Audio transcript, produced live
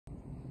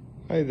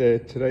Hi there,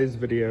 today's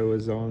video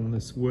is on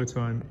this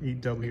Wertheim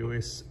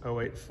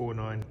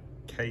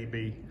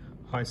EWS0849KB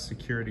high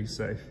security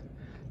safe.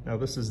 Now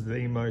this is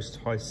the most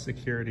high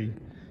security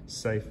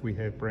safe we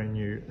have brand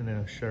new in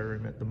our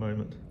showroom at the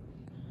moment.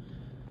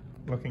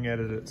 Looking at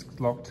it, it's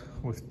locked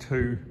with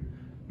two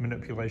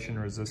manipulation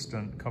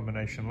resistant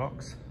combination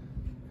locks.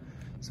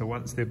 So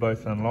once they're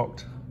both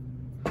unlocked,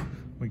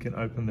 we can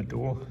open the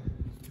door.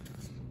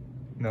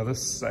 Now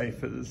this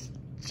safe is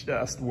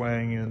just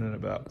weighing in at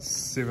about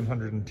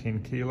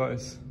 710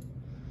 kilos.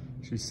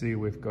 As you see,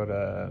 we've got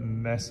a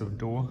massive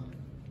door.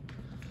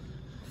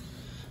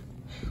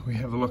 We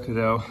have a look at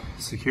our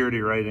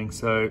security rating.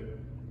 So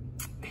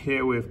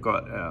here we've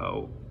got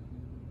our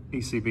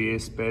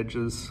ECBS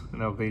badges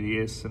and our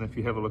VDS, and if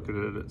you have a look at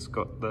it, it's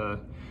got the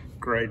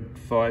grade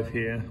 5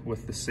 here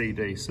with the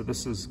CD. So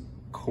this is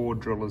core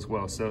drill as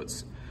well. So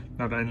it's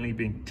not only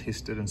been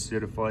tested and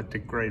certified to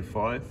grade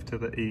 5 to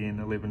the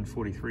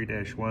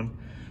EN1143-1,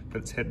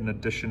 but it's had an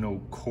additional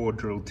core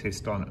drill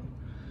test on it.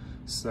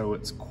 So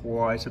it's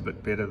quite a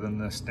bit better than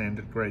the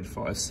standard grade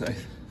 5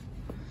 safe.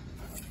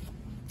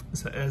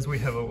 So as we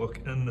have a look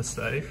in the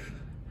safe,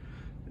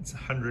 it's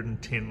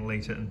 110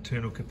 litre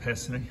internal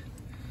capacity.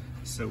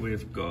 So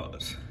we've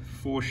got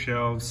 4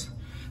 shelves,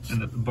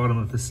 and at the bottom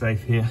of the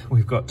safe here,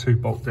 we've got 2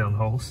 bolt down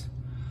holes.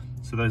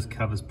 So those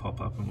covers pop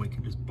up and we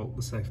can just bolt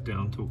the safe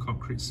down to a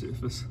concrete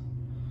surface.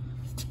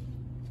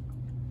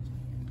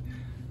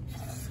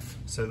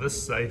 So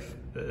this safe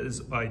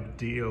is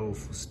ideal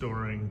for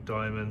storing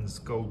diamonds,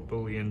 gold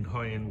bullion,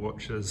 high-end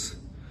watches,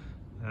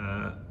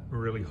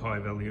 really high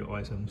value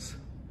items.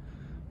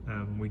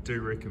 We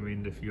do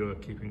recommend, if you're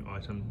keeping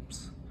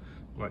items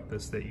like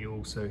this, that you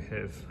also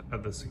have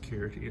other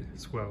security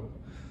as well.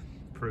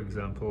 For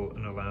example,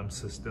 an alarm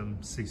system,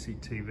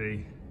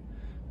 CCTV,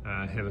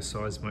 have a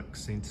seismic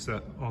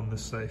sensor on the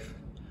safe.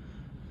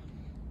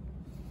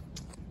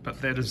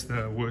 But that is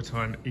the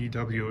Wertheim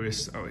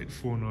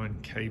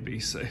EWS0849KB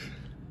safe.